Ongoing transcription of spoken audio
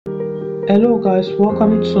Hello guys,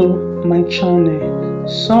 welcome to my channel.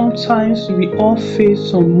 Sometimes we all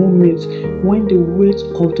face some moments when the weight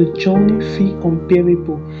of the journey feels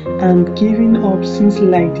unbearable and giving up seems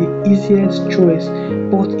like the easiest choice.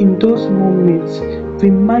 But in those moments,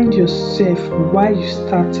 remind yourself why you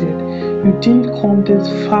started. You didn't come this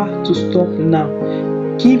far to stop now.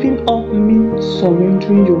 Giving up means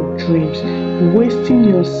surrendering your dreams, wasting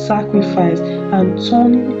your sacrifice, and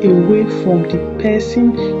turning away from the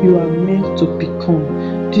person you are meant to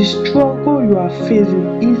become. The struggle you are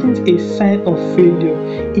facing isn't a sign of failure,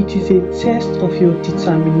 it is a test of your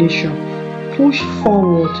determination. Push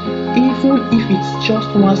forward, even if it's just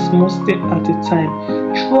one small step at a time.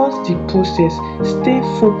 Trust the process, stay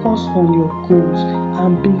focused on your goals,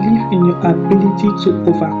 and believe in your ability to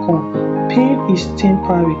overcome. Pain is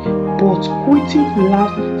temporary, but quitting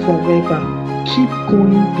lasts forever. Keep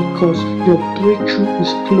going because your breakthrough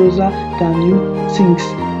is closer than you think.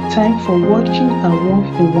 Thanks for watching and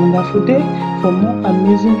have a wonderful day. For more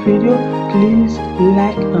amazing videos, please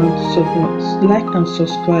like and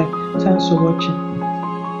subscribe. Thanks for watching.